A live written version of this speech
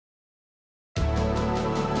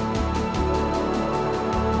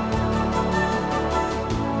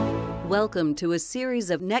Welcome to a series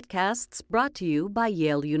of netcasts brought to you by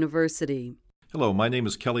Yale University. Hello, my name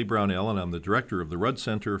is Kelly Brownell, and I'm the director of the Rudd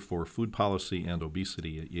Center for Food Policy and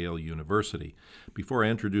Obesity at Yale University. Before I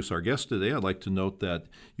introduce our guest today, I'd like to note that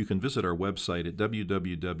you can visit our website at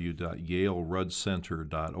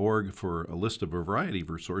www.yaleruddcenter.org for a list of a variety of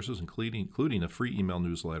resources, including a free email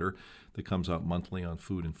newsletter that comes out monthly on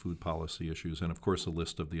food and food policy issues, and of course a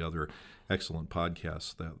list of the other excellent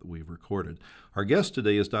podcasts that we've recorded. Our guest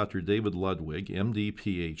today is Dr. David Ludwig, MD,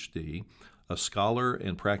 PhD, a scholar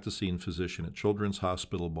and practicing physician at Children's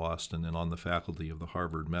Hospital Boston and on the faculty of the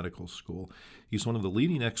Harvard Medical School. He's one of the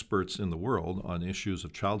leading experts in the world on issues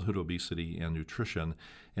of childhood obesity and nutrition,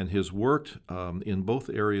 and has worked in both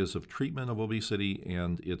areas of treatment of obesity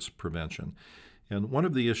and its prevention. And one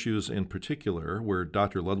of the issues in particular, where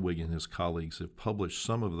Dr. Ludwig and his colleagues have published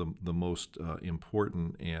some of the most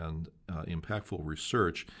important and impactful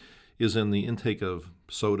research, is in the intake of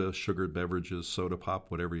soda, sugared beverages, soda pop,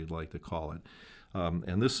 whatever you'd like to call it.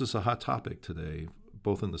 And this is a hot topic today,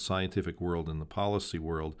 both in the scientific world and the policy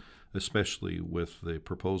world, especially with the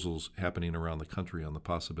proposals happening around the country on the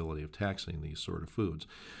possibility of taxing these sort of foods.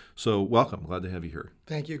 So welcome, glad to have you here.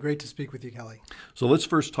 Thank you, great to speak with you, Kelly. So let's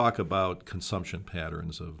first talk about consumption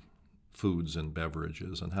patterns of foods and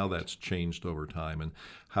beverages and how that's changed over time, and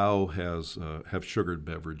how have sugared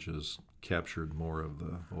beverages captured more of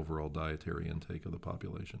the overall dietary intake of the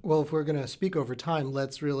population? Well, if we're going to speak over time,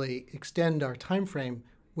 let's really extend our time frame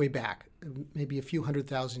way back, maybe a few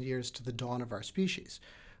 100,000 years to the dawn of our species,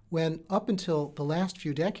 when up until the last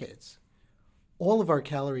few decades, all of our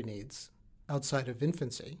calorie needs outside of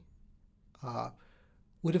infancy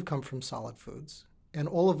would have come from solid foods, and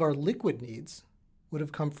all of our liquid needs would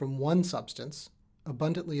have come from one substance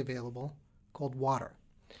abundantly available called water.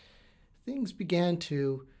 Things began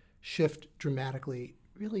to shift dramatically,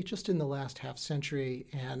 really just in the last half century,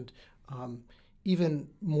 and even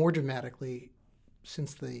more dramatically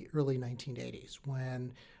since the early 1980s,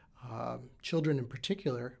 when children in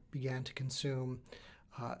particular began to consume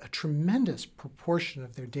a tremendous proportion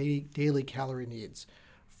of their daily calorie needs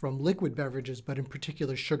from liquid beverages, but in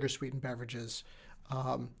particular sugar-sweetened beverages,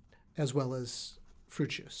 as well as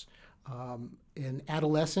fruit juice. An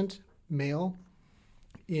adolescent male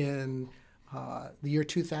in the year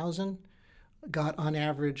 2000 got on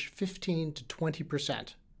average 15 to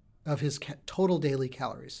 20% of his total daily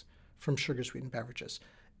calories from sugar-sweetened beverages.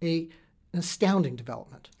 An astounding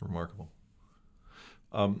development. Remarkable.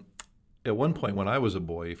 At one point when I was a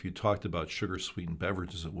boy, if you talked about sugar-sweetened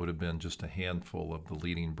beverages, it would have been just a handful of the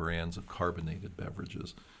leading brands of carbonated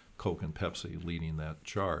beverages, Coke and Pepsi leading that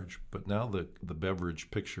charge. But now the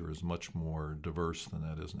beverage picture is much more diverse than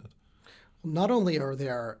that, isn't it? Not only are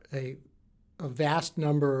there a vast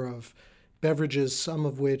number of beverages, some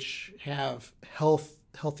of which have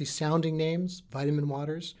healthy sounding names, vitamin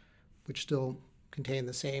waters, which still contain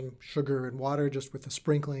the same sugar and water, just with a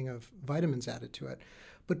sprinkling of vitamins added to it.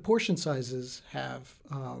 But portion sizes have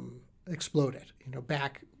exploded.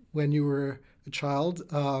 Back when you were a child,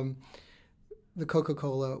 the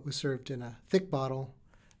Coca-Cola was served in a thick bottle,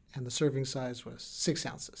 and the serving size was 6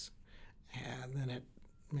 ounces. And then it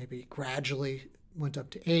maybe gradually went up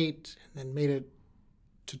to 8, and then made it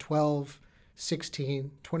to 12,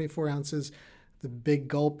 16, 24 ounces. The big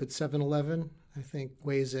gulp at 7-Eleven, I think,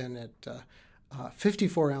 weighs in at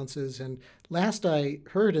 54 ounces. And last I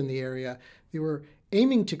heard in the area, they were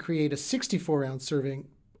aiming to create a 64-ounce serving,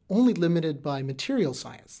 only limited by material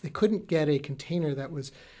science. They couldn't get a container that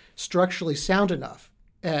was structurally sound enough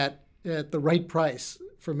at the right price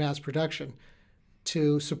for mass production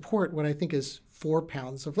to support what I think is 4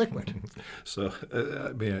 pounds of liquid. So,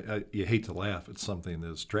 you hate to laugh at something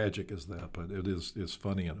as tragic as that, but it is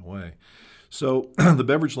funny in a way. So the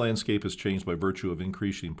beverage landscape has changed by virtue of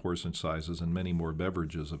increasing portion sizes and many more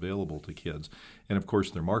beverages available to kids. And of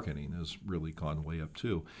course, their marketing has really gone way up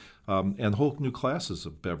too. And whole new classes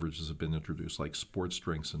of beverages have been introduced, like sports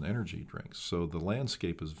drinks and energy drinks. So the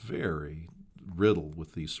landscape is very riddled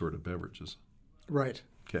with these sort of beverages. Right.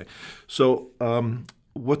 Okay. So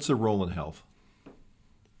what's the role in health?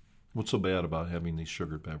 What's so bad about having these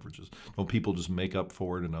sugared beverages? Don't people just make up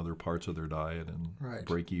for it in other parts of their diet and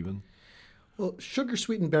break even? Well,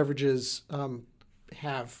 sugar-sweetened beverages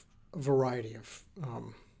have a variety of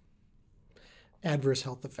adverse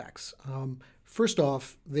health effects. First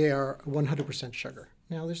off, they are 100% sugar.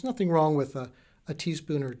 Now, there's nothing wrong with a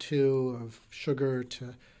teaspoon or two of sugar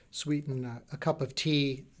to sweeten a cup of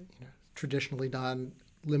tea, traditionally done,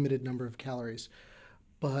 limited number of calories.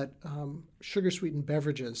 But sugar-sweetened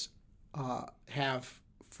beverages have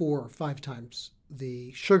 4 or 5 times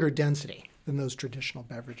the sugar density than those traditional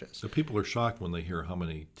beverages. So people are shocked when they hear how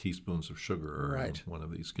many teaspoons of sugar are Right. in one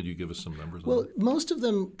of these. Could you give us some numbers on Well, that? most of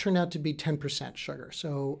them turn out to be 10% sugar.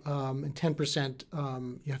 So, and 10%,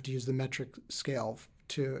 you have to use the metric scale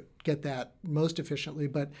to get that most efficiently.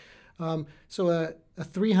 But so a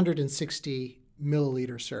 360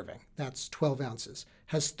 milliliter serving, that's 12 ounces,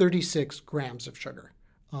 has 36 grams of sugar.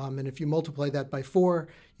 And if you multiply that by 4,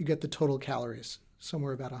 you get the total calories,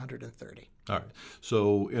 somewhere about 130. All right.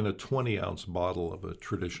 So in a 20-ounce bottle of a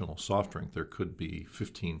traditional soft drink, there could be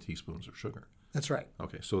 15 teaspoons of sugar. That's right.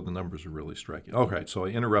 Okay, so the numbers are really striking. Okay, so I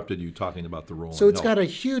interrupted you talking about the role So in it's health. got a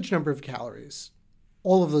huge number of calories.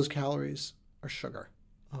 All of those calories are sugar.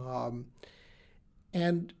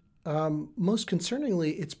 And most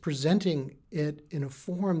concerningly, it's presenting it in a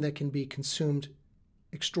form that can be consumed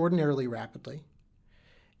extraordinarily rapidly.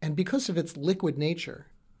 And because of its liquid nature,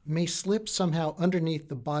 may slip somehow underneath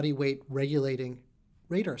the body weight regulating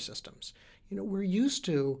radar systems. You know, we're used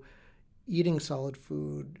to eating solid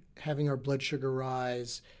food, having our blood sugar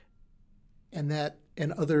rise, and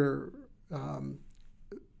other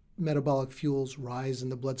metabolic fuels rise in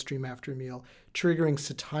the bloodstream after a meal, triggering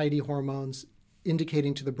satiety hormones,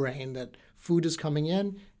 indicating to the brain that food is coming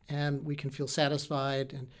in and we can feel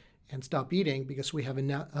satisfied and stop eating because we have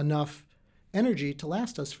enough energy to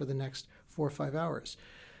last us for the next 4 or 5 hours.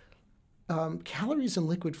 Calories in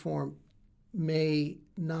liquid form may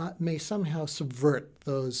somehow subvert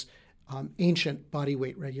those ancient body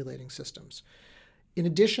weight regulating systems. In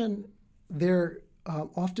addition, they're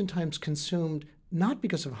oftentimes consumed not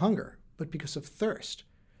because of hunger, but because of thirst.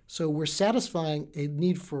 So we're satisfying a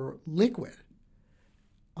need for liquid,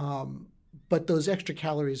 but those extra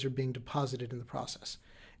calories are being deposited in the process.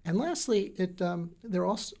 And lastly, they're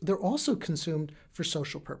also consumed for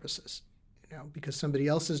social purposes. You know, because somebody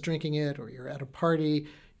else is drinking it, or you're at a party,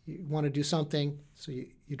 you want to do something, so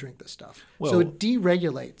you drink this stuff. So it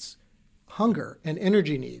deregulates hunger and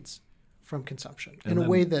energy needs from consumption in a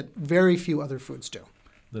way that very few other foods do.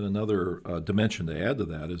 Then another dimension to add to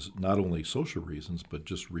that is not only social reasons, but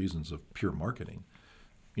just reasons of pure marketing.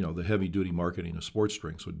 You know, the heavy-duty marketing of sports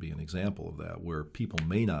drinks would be an example of that, where people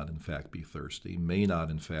may not, in fact, be thirsty, may not,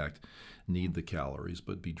 in fact, need the calories,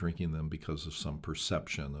 but be drinking them because of some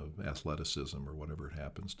perception of athleticism or whatever it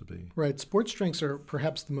happens to be. Right. Sports drinks are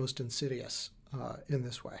perhaps the most insidious in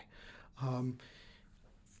this way.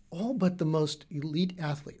 All but the most elite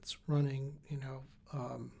athletes running,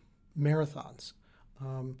 marathons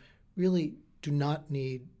really do not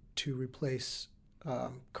need to replace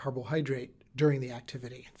carbohydrate during the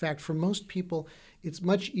activity. In fact, for most people, it's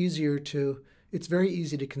very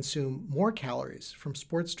easy to consume more calories from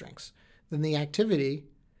sports drinks than the activity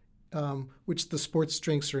which the sports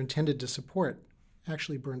drinks are intended to support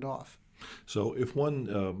actually burned off. So if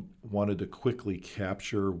one wanted to quickly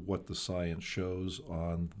capture what the science shows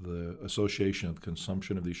on the association of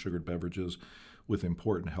consumption of these sugared beverages with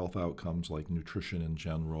important health outcomes like nutrition in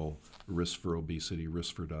general, risk for obesity,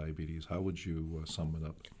 risk for diabetes, how would you sum it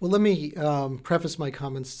up? Well, let me preface my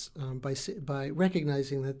comments by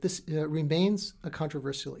recognizing that this remains a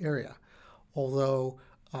controversial area, although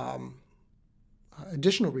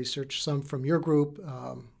additional research, some from your group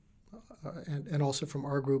and also from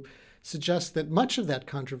our group, suggests that much of that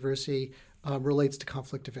controversy relates to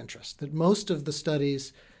conflict of interest, that most of the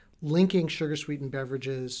studies linking sugar-sweetened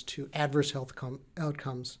beverages to adverse health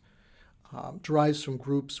outcomes derives from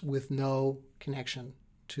groups with no connection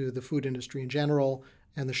to the food industry in general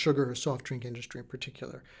and the sugar or soft drink industry in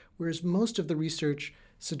particular, whereas most of the research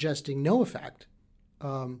suggesting no effect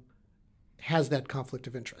has that conflict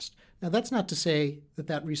of interest. Now, that's not to say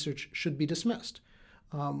that research should be dismissed.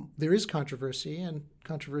 There is controversy, and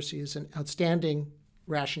controversy is an outstanding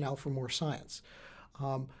rationale for more science.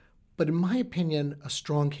 But in my opinion, a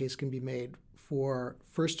strong case can be made for,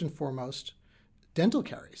 first and foremost, dental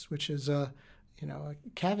caries, which is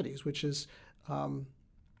cavities, which is a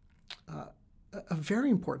very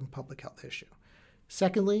important public health issue.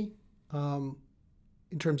 Secondly, in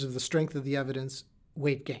terms of the strength of the evidence,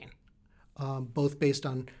 weight gain, both based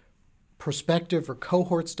on prospective or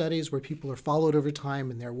cohort studies where people are followed over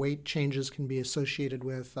time and their weight changes can be associated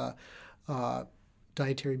with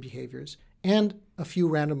dietary behaviors, and a few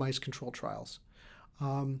randomized control trials.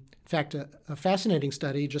 In fact, a fascinating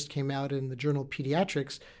study just came out in the journal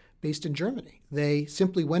Pediatrics based in Germany. They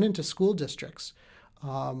simply went into school districts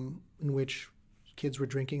in which kids were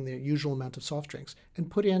drinking their usual amount of soft drinks and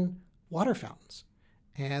put in water fountains.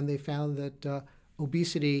 And they found that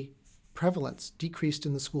obesity prevalence decreased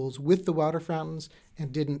in the schools with the water fountains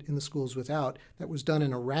and didn't in the schools without. That was done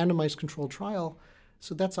in a randomized controlled trial.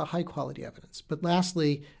 So that's a high quality evidence. But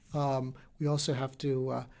lastly, We also have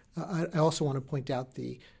to, I also want to point out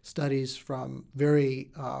the studies from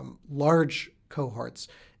very large cohorts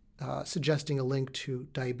suggesting a link to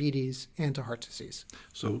diabetes and to heart disease.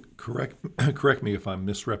 So correct me if I'm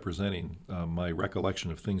misrepresenting my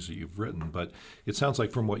recollection of things that you've written, but it sounds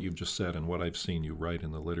like from what you've just said and what I've seen you write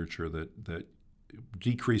in the literature that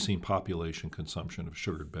decreasing population consumption of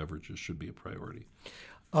sugared beverages should be a priority.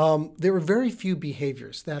 There are very few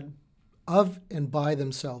behaviors that of and by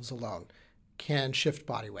themselves alone can shift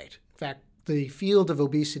body weight. In fact, the field of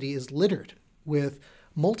obesity is littered with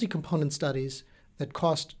multi-component studies that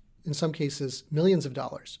cost, in some cases, millions of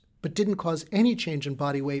dollars, but didn't cause any change in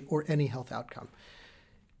body weight or any health outcome.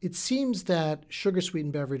 It seems that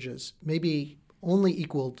sugar-sweetened beverages, maybe only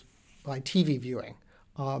equaled by TV viewing,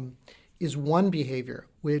 is one behavior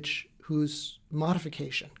whose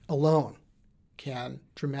modification alone can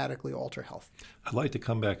dramatically alter health. I'd like to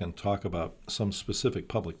come back and talk about some specific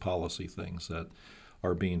public policy things that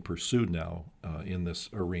are being pursued now in this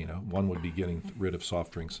arena. One would be getting rid of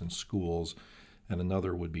soft drinks in schools, and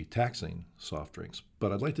another would be taxing soft drinks.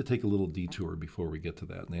 But I'd like to take a little detour before we get to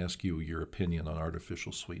that and ask you your opinion on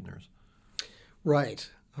artificial sweeteners. Right.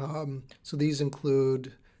 So these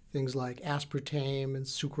include things like aspartame and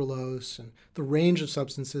sucralose and the range of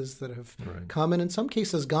substances that have come and in some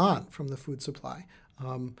cases gone from the food supply.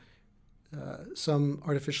 Some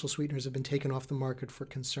artificial sweeteners have been taken off the market for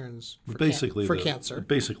concerns for cancer.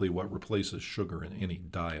 Basically what replaces sugar in any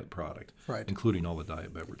diet product, including all the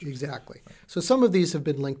diet beverages. Exactly. So some of these have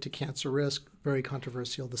been linked to cancer risk, very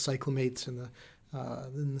controversial, the cyclamates in the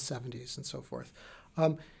 70s and so forth.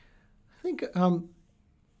 I think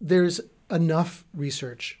there's enough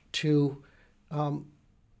research to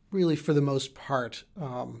really, for the most part,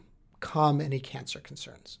 calm any cancer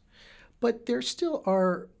concerns. But there still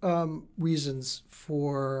are reasons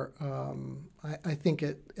for, I think,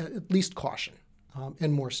 at least caution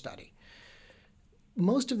and more study.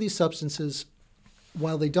 Most of these substances,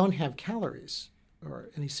 while they don't have calories or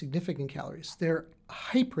any significant calories, they're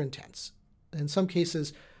hyperintense. In some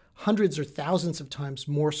cases, hundreds or thousands of times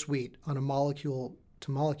more sweet on a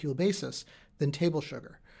molecule-to-molecule basis than table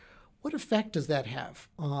sugar. What effect does that have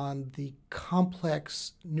on the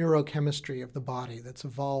complex neurochemistry of the body that's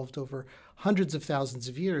evolved over hundreds of thousands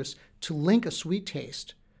of years to link a sweet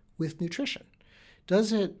taste with nutrition?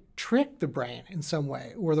 Does it trick the brain in some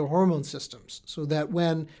way or the hormone systems so that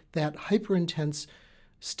when that hyperintense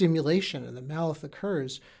stimulation in the mouth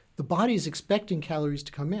occurs, the body is expecting calories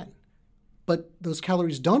to come in, but those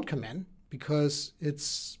calories don't come in because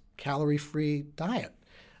it's calorie-free diet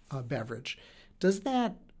beverage? Does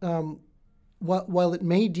that while it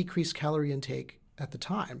may decrease calorie intake at the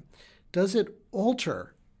time, does it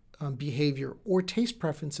alter behavior or taste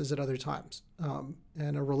preferences at other times?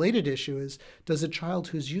 And a related issue is, does a child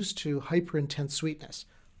who's used to hyperintense sweetness,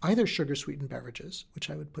 either sugar-sweetened beverages, which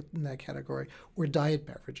I would put in that category, or diet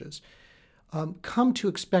beverages, come to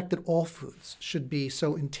expect that all foods should be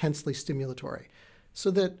so intensely stimulatory? So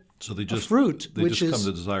they just come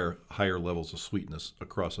to desire higher levels of sweetness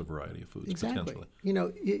across a variety of foods, potentially.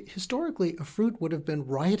 Historically, a fruit would have been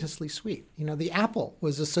riotously sweet. The apple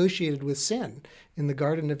was associated with sin in the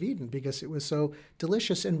Garden of Eden because it was so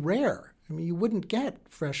delicious and rare. You wouldn't get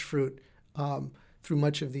fresh fruit through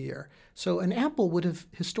much of the year. So an apple would have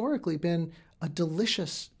historically been a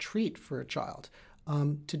delicious treat for a child.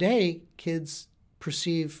 Today, kids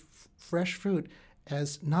perceive fresh fruit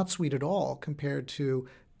as not sweet at all compared to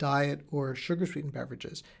diet or sugar-sweetened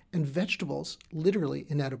beverages, and vegetables literally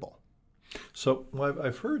inedible. So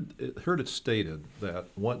I've heard it stated that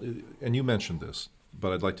and you mentioned this,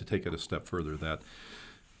 but I'd like to take it a step further, that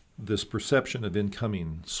this perception of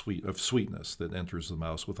incoming sweetness that enters the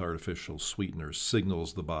mouth with artificial sweeteners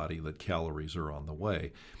signals the body that calories are on the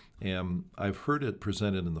way. And I've heard it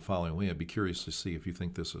presented in the following way. I'd be curious to see if you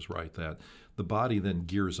think this is right, that the body then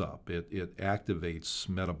gears up. It activates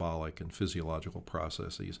metabolic and physiological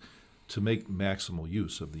processes to make maximal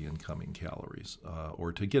use of the incoming calories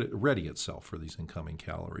or to get it ready itself for these incoming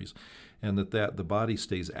calories. And that the body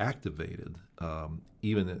stays activated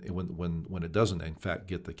even when it doesn't, in fact,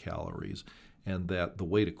 get the calories. And that the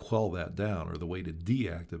way to quell that down or the way to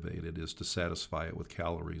deactivate it is to satisfy it with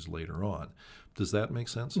calories later on. Does that make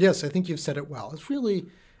sense? Yes, I think you've said it well. It's really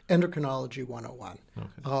endocrinology 101.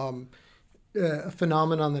 Okay. A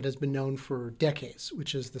phenomenon that has been known for decades,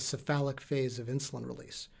 which is the cephalic phase of insulin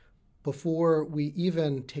release. Before we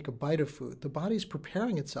even take a bite of food, the body's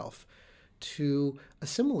preparing itself to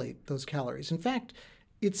assimilate those calories. In fact,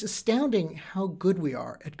 it's astounding how good we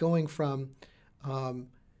are at going from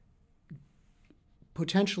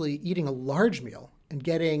potentially eating a large meal and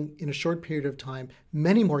getting, in a short period of time,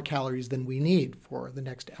 many more calories than we need for the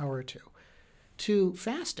next hour or two, to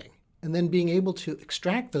fasting, and then being able to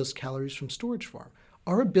extract those calories from storage form.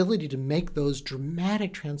 Our ability to make those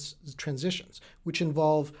dramatic transitions, which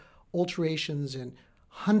involve alterations in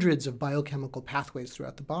hundreds of biochemical pathways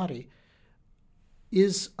throughout the body,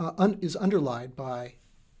 is underlined by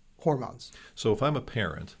hormones. So if I'm a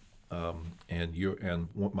parent and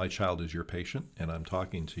my child is your patient and I'm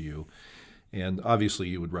talking to you, and obviously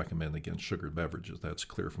you would recommend against sugared beverages. That's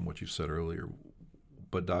clear from what you said earlier.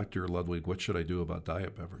 But Dr. Ludwig, what should I do about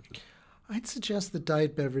diet beverages? I'd suggest that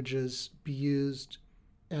diet beverages be used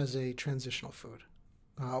as a transitional food.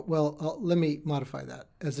 Let me modify that,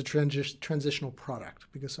 as a transitional product,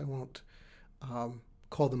 because I won't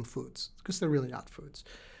call them foods, because they're really not foods.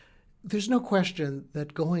 There's no question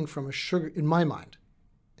that going from a sugar, in my mind,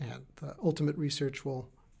 and the ultimate research will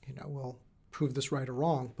prove this right or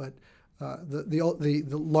wrong, but the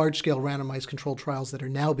large-scale randomized controlled trials that are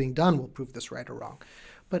now being done will prove this right or wrong.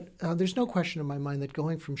 But there's no question in my mind that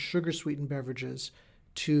going from sugar-sweetened beverages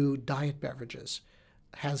to diet beverages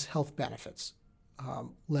has health benefits.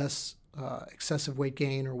 Less excessive weight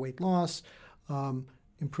gain or weight loss,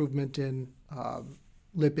 improvement in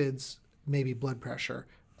lipids, maybe blood pressure,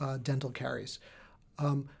 dental caries.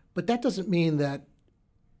 But that doesn't mean that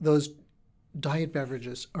those diet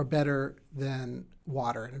beverages are better than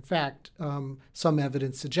water. And in fact, some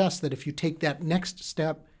evidence suggests that if you take that next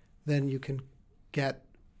step, then you can get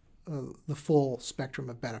the full spectrum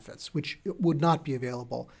of benefits, which would not be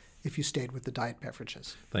available if you stayed with the diet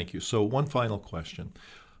beverages. Thank you. So one final question.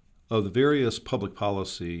 Of the various public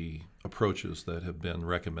policy approaches that have been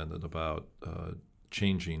recommended about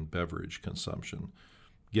changing beverage consumption,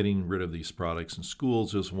 getting rid of these products in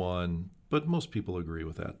schools is one, but most people agree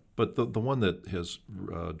with that. But the one that has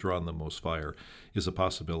drawn the most fire is the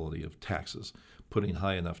possibility of taxes, putting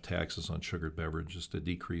high enough taxes on sugared beverages to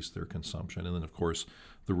decrease their consumption. And then, of course,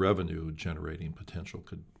 the revenue generating potential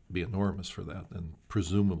could be enormous for that. And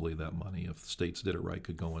presumably that money, if states did it right,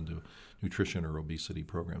 could go into nutrition or obesity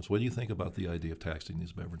programs. What do you think about the idea of taxing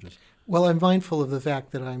these beverages? Well, I'm mindful of the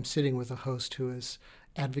fact that I'm sitting with a host who has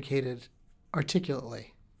advocated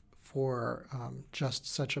articulately for just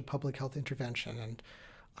such a public health intervention. And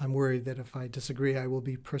I'm worried that if I disagree, I will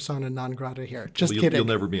be persona non grata here. Just kidding. You'll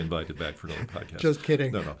never be invited back for another podcast. Just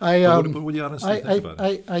kidding. No. But what do you honestly think about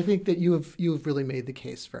it? I think that you have really made the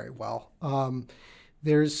case very well.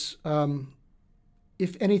 There's,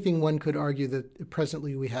 if anything, one could argue that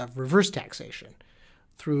presently we have reverse taxation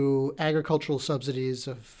through agricultural subsidies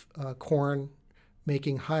of corn,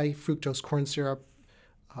 making high fructose corn syrup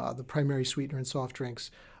the primary sweetener in soft drinks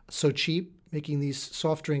so cheap, making these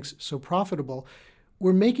soft drinks so profitable.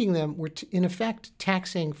 We're in effect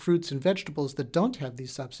taxing fruits and vegetables that don't have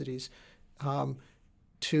these subsidies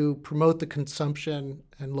to promote the consumption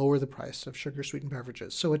and lower the price of sugar-sweetened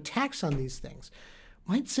beverages. So a tax on these things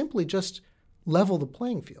might simply just level the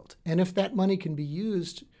playing field. And if that money can be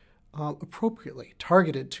used appropriately,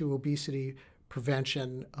 targeted to obesity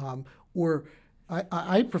prevention, or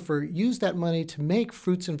I prefer use that money to make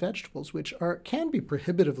fruits and vegetables, which can be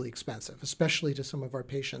prohibitively expensive, especially to some of our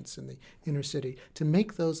patients in the inner city. To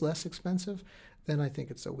make those less expensive, then I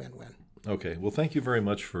think it's a win-win. Okay. Well, thank you very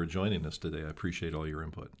much for joining us today. I appreciate all your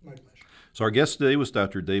input. My pleasure. So our guest today was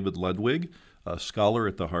Dr. David Ludwig, a scholar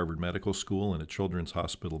at the Harvard Medical School and at Children's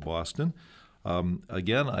Hospital Boston.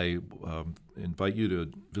 Again, I invite you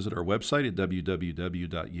to visit our website at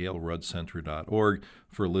www.yaleruddcenter.org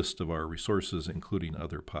for a list of our resources, including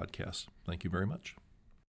other podcasts. Thank you very much.